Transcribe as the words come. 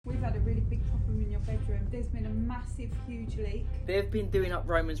bedroom. There's been a massive, huge leak. They've been doing up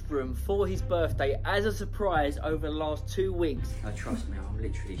Roman's room for his birthday as a surprise over the last 2 weeks. Trust me, I'm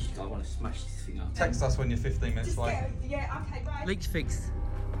literally, I want to smash this thing up. Text us when you're 15 minutes late. Yeah, okay, right. Leak's fixed.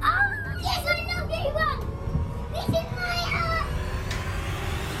 Oh, yes, I know very well. This is my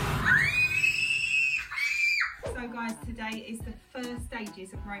So guys, today is the first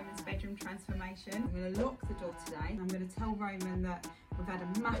stages of Roman's bedroom transformation. I'm going to lock the door today. I'm going to tell Roman that we've had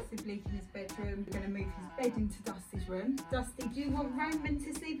a massive leak in his bedroom. We're going to move his bed into Dusty's room. Dusty, do you want Roman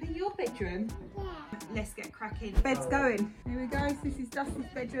to sleep in your bedroom? Yeah. Let's get cracking. Bed's going. Here we go. So this is Dusty's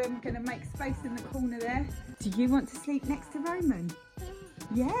bedroom. Going to make space in the corner there. Do you want to sleep next to Roman?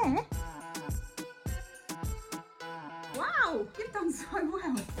 Yeah. Wow, you've done so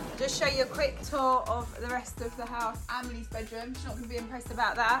well. Just show you a quick tour of the rest of the house. Emily's bedroom. She's not going to be impressed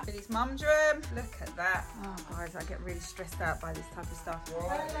about that. Billy's mum's room. Look at that. Oh, guys, I get really stressed out by this type of stuff.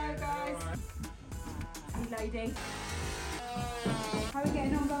 Hello, guys. Hey, lady. How are we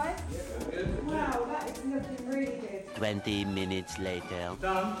getting on, guys? Yeah, good. Wow, that is looking really good. 20 minutes later.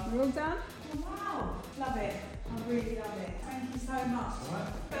 Done. We're all done? Wow. Love it. I really love it. Thank you so much. Right.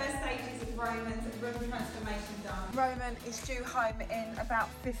 First stages of Roman's room transformation done. Roman is due home in about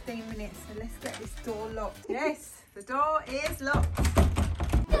 15 minutes, so let's get this door locked. Yes, the door is locked.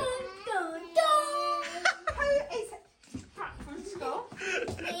 Dun, dun, dun. Who is back from school?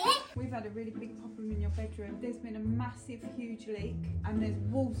 We've had a really big problem in your bedroom. There's been a massive, huge leak and there's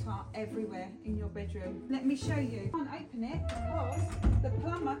water everywhere in your bedroom. Let me show you. I can't open it because the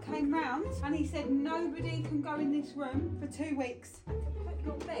plumber came round and he said nobody can go in this room for 2 weeks. I had to put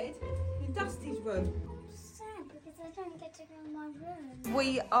your bed in Dusty's room. Sad because I don't get to go in my room.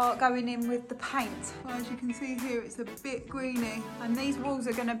 We are going in with the paint. As you can see here, it's a bit greeny. And these walls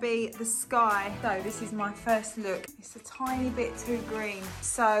are gonna be the sky. So this is my first look. It's a tiny bit too green.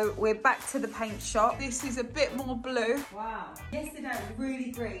 So we're back to the paint shop. This is a bit more blue. Wow. Yesterday it was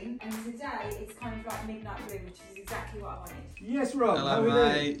really green, and today it's kind of like midnight blue, which is exactly what I wanted. Yes, Rob. Hello, how are we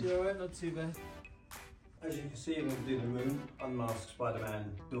mate. doing? You alright? Not too bad. As you can see, I'm going to do the room, unmask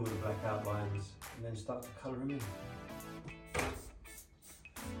Spider-Man, do all the black outlines, and then start to colour him in.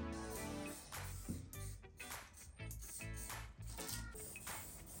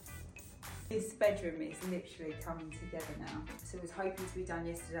 This bedroom is literally coming together now. So it was hoping to be done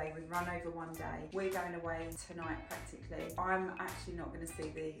yesterday. We run over one day. We're going away tonight practically. I'm actually not going to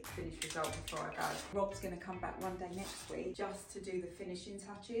see the finished result before I go. Rob's going to come back one day next week just to do the finishing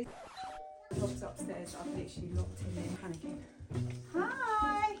touches. Rob's upstairs. I've literally locked him in, panicking.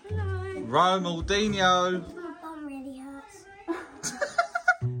 Hi! Hello! Romaldinho! My bum really hurts.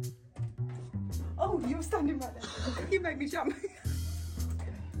 Oh, you're standing right there. You made me jump.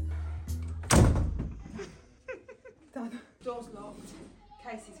 Done. Door's locked.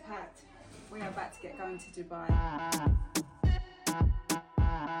 Case is packed. We are about to get going to Dubai.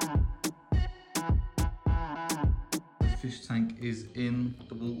 The fish tank is in,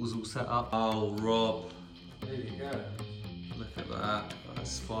 the water's all set up. Oh, Rob. There you go. Look at that.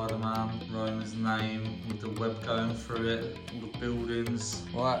 That's Spider-Man, Roman's name, with the web going through it, all the buildings.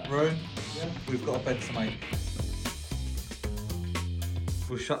 Right, room? Yeah. We've got a bed to make.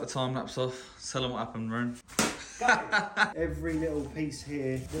 We'll shut the time lapse off, tell them what happened, room. Every little piece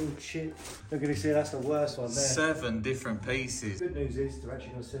here, little chip. You're going to see that's the worst one there. 7 different pieces. Good news is they're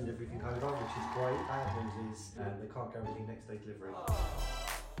actually going to send everything over, which is great. Bad news is they can't guarantee next day delivery.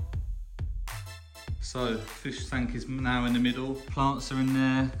 So, fish tank is now in the middle. Plants are in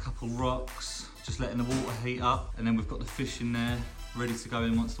there, a couple rocks, just letting the water heat up. And then we've got the fish in there, ready to go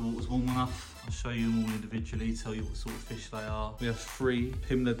in once the water's warm enough. I'll show you them all individually, tell you what sort of fish they are. We have 3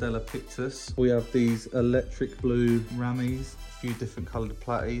 Pimnodella pictus. We have these electric blue rammies, a few different coloured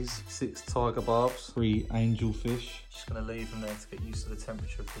platies, 6 tiger barbs, 3 angelfish. Just gonna leave them there to get used to the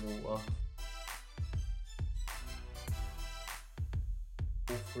temperature of the water.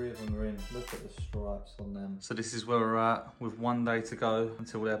 All 3 of them are in. Look at the stripes on them. So this is where we're at with 1 day to go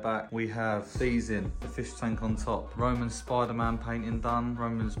until they're back. We have these in, the fish tank on top. Roman's Spider-Man painting done.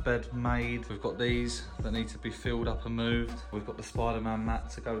 Roman's bed made. We've got these that need to be filled up and moved. We've got the Spider-Man mat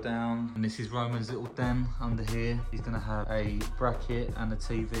to go down. And this is Roman's little den under here. He's gonna have a bracket and a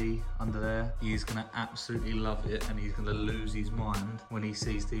TV under there. He's gonna absolutely love it and he's gonna lose his mind when he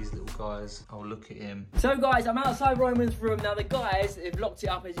sees these little guys. Oh, look at him. So guys, I'm outside Roman's room. Now the guys have locked it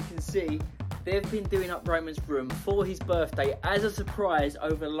up, as you can see. They've been doing up Roman's room for his birthday as a surprise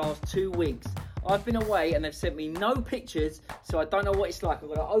over the last 2 weeks. I've been away and they've sent me no pictures, so I don't know what it's like. I'm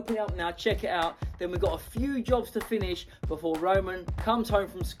gonna open it up now, check it out. Then we've got a few jobs to finish before Roman comes home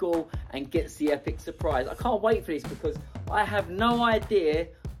from school and gets the epic surprise. I can't wait for this because I have no idea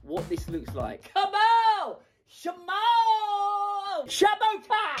what this looks like. Come back! Shamo!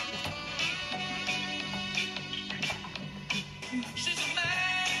 Shabota!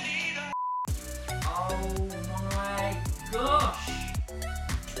 Oh my gosh!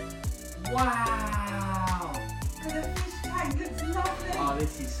 Wow! The fish tank looks lovely. Oh,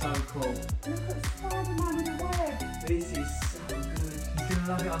 this is so cool. Look at Spider-Man in the web. This is so good. You're gonna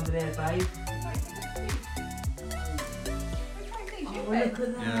love it under there, babe. Oh, look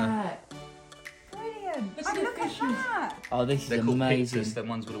at that. Brilliant. Let's Oh, see look the at fishes. that. Oh, this is They're called amazing. Pictus, them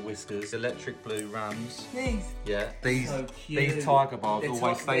ones with the whiskers. Electric blue rams. These. Yeah. These So cute. these tiger bars They're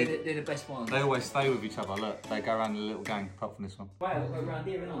always top- stay. They're the best ones. They always stay with each other. Look, they go around in a little gang. Apart from this one. Right, we'll go around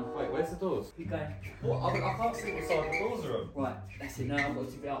here and on. Wait, where's the doors? Keep going. What? I can't see what side the doors are on. Right, that's it. Now I've got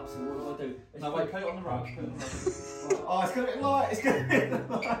to tip it up. So what do I do? Let's No, put- wait, put it on the rug. Put it on the rug. Oh, it's got a bit light. It's got a bit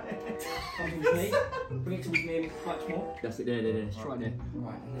light. Come towards me. Bring it towards me much more. That's it. There. It's right there.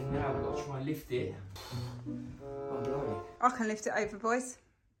 Right, and then now we've got to try and lift it. Oh, glory. I can lift it over, boys.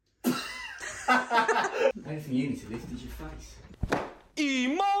 The only thing you need to lift is your face.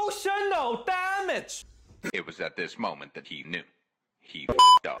 Emotional damage. It was at this moment that he knew. He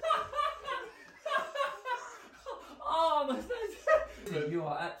f***ed up. Oh, my face. You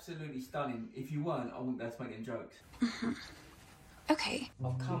are absolutely stunning. If you weren't, I wouldn't be able to make them jokes. Okay.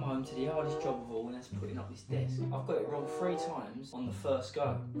 I've come home to the hardest job of all, and that's putting up this desk. I've got it wrong 3 times on the first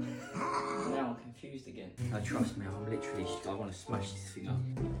go. Now I'm confused again. No, trust me, I'm literally, I want to smash this thing up.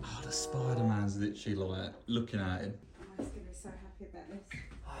 Oh, the Spider-Man's literally like looking at him. I'm going to be so happy about this.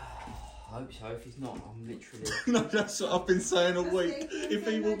 I hope so. If he's not, I'm literally... No, that's what I've been saying all week. If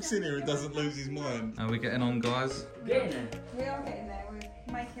he walks in here and doesn't lose his mind. How are we getting on, guys? Getting there. We are getting there. We're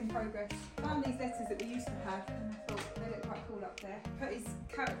making progress. Found these letters that we used to have, and I thought they look quite cool up there. Put his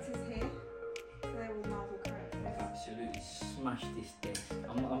characters here. So they're all Marvel characters. Absolutely smashed this desk.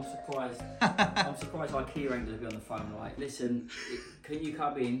 I'm surprised. I'm surprised IKEA ain't gonna be on the phone. Like, listen, can you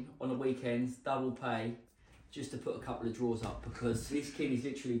come in on the weekends, double pay, just to put a couple of drawers up, because this kid is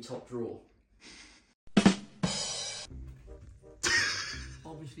literally top drawer.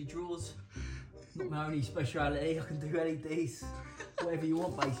 Obviously, drawers not my only speciality. I can do LEDs, whatever you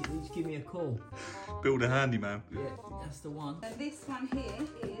want. Basically, just give me a call. Build a handyman. Yeah, that's the one. And this one here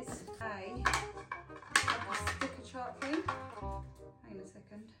is a sticker chart thing. Hang on a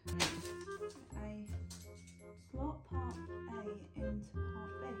second. A slot part A into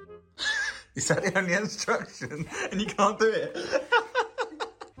part B. Is that the only instruction? And you can't do it?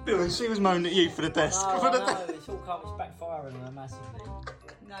 Bill, she was moaning at you for the desk. Oh, no, it's all come, it's backfiring on her massively.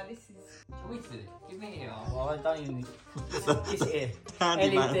 No, this is... Shall we do it? Give me it. Well, I don't even... It's here.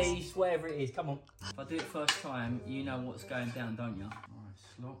 Handymans. LEDs, whatever it is, come on. If I do it first time, you know what's going down, don't you? Alright,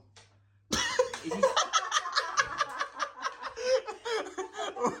 slot. Is this...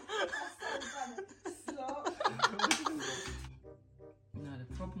 slot. No, the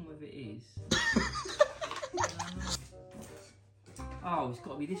problem with it is... Oh, it's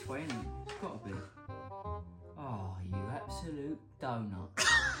got to be this way, isn't it? It's got to be. Oh, you absolute donut.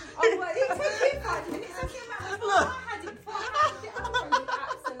 Oh, well, it took you 5 minutes. I came out before I had it. Before I had it, I was an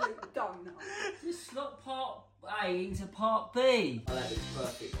absolute donut. Just slot part A into part B. Oh, that looks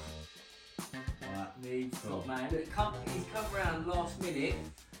perfect. Alright, needs slot man. Look, he's come round last minute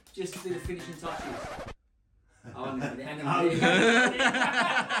just to do the finishing touches. Oh, no, hang on. I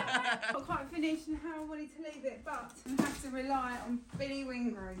can't finish and how I wanted to leave it, but I have to rely on Billy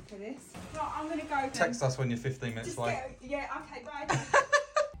Wingrove for this. Right, I'm going to go then. Text us when you're 15 minutes Just late. yeah, okay, bye.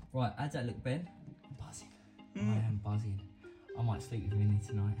 Right, how's that look, Ben? I'm buzzing. I am buzzing. I might sleep with him in here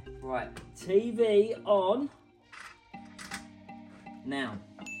tonight. Right, TV on. Now.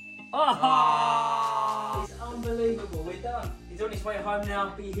 Oh! It's unbelievable, we're done. He's on his way home now,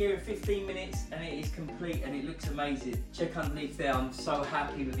 be here in 15 minutes, and it is complete and it looks amazing. Check underneath there, I'm so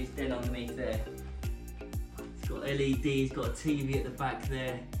happy with this den underneath there. It's got LED, it's got a TV at the back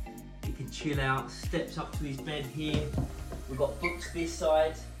there. He can chill out, steps up to his bed here. We've got books this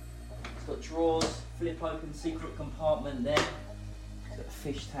side. It's got drawers, flip open secret compartment there. It's got a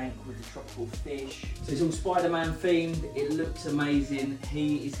fish tank with the tropical fish. So it's all Spider-Man themed. It looks amazing.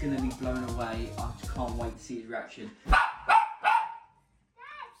 He is going to be blown away. I just can't wait to see his reaction.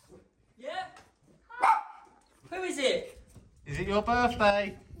 Yeah? Who is it? Is it your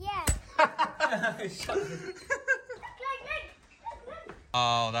birthday? Yeah.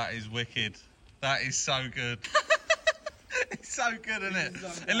 Oh, that is wicked. That is so good. It's so good, isn't it?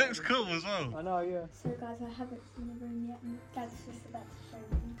 It looks cool as well. I know, yeah. So guys, I haven't seen the room yet and Dad's just about to show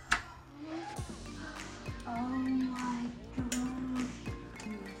me. Oh my gosh.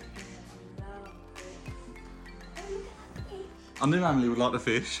 I knew Emily would like the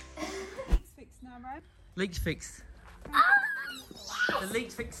fish. It's fixed now, right? Leak's fixed. Oh, yes! The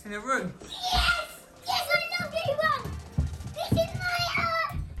leak's fixed in the room. Yes! Yes, I know what you want! This is my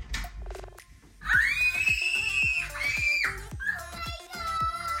house! Oh my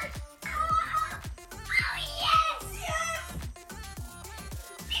god! Oh yes! Yes!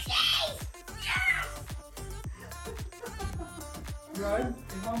 This is! Yes! Rome,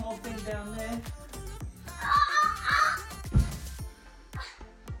 there's one more thing down there.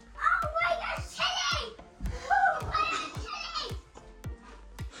 Oh my gosh, Tilly! Oh my gosh, Tilly!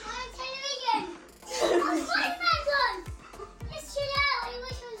 My television! Oh, Spider-Man's on! Just chill out, I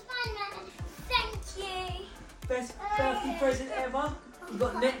wish it was Spider-Man. Thank you! Best birthday present ever. You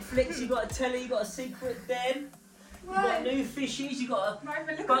got Netflix, you got a telly, you got a secret den. You got new fishies, you got a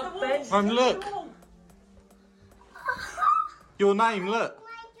Roman, look bunk at the bed. wall. Rome, look. Your name, look.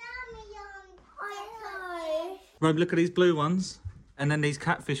 My dummy on. I know. Rome, look at these blue ones. And then these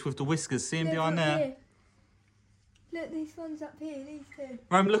catfish with the whiskers. See them behind there? Look, these ones up here, these two.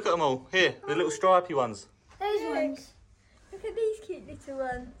 Rome, look at them all. Here, the little stripy ones. Those ones. Look at these cute little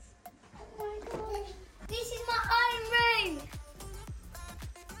ones. Oh my gosh. This is my own room.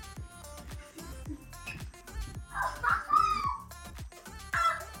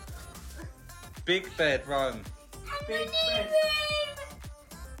 Big bed, Rome. Big bed.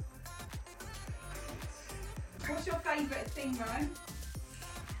 What's your favourite thing, Rome?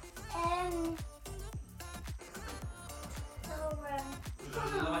 Oh,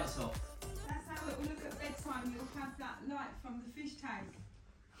 The lights off. That's how it will look at bedtime. You'll have that light from the fish tank.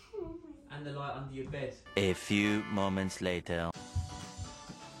 And the light under your bed. A few moments later.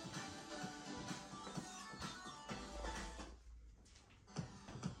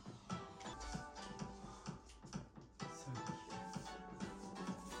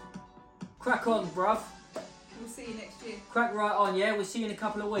 Crack on, bruv. We'll see you next year. Crack right on, yeah? We'll see you in a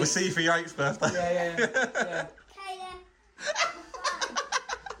couple of weeks. We'll see you for your 8th birthday. Yeah. okay then.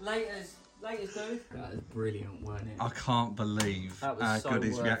 Laters, dude. That was brilliant, wasn't it? I can't believe That was how so good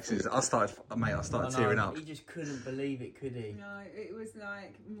his worth reaction is. I started tearing up. He just couldn't believe it, could he? No, it was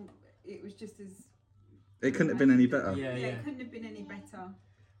like, it was just as... It couldn't have been any better. Yeah. It couldn't have been any better.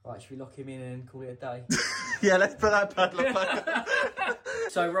 Right, should we lock him in and call it a day? Yeah, let's put that padlock back.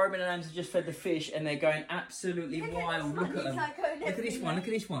 So Roman and Anne's just fed the fish and they're going absolutely wild. Look at them. Look at this one, look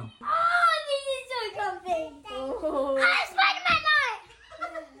at this one. Oh, this is so comfy. Oh, Spider-Man night.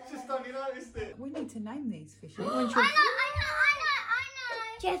 Just only noticed it. We need to name these fish. I know.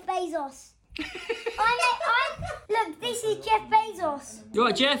 Jeff Bezos. Look, this is Jeff Bezos. You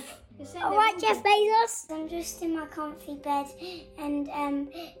alright, Jeff? Alright, Jeff Bezos. I'm just in my comfy bed and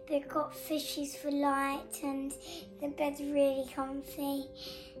they've got fishes for light and the bed's really comfy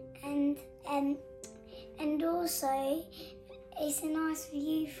and also it's a nice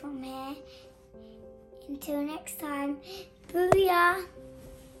view from here. Until next time, booyah!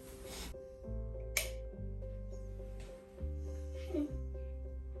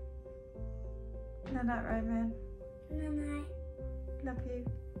 No, Roman. Night. Love you.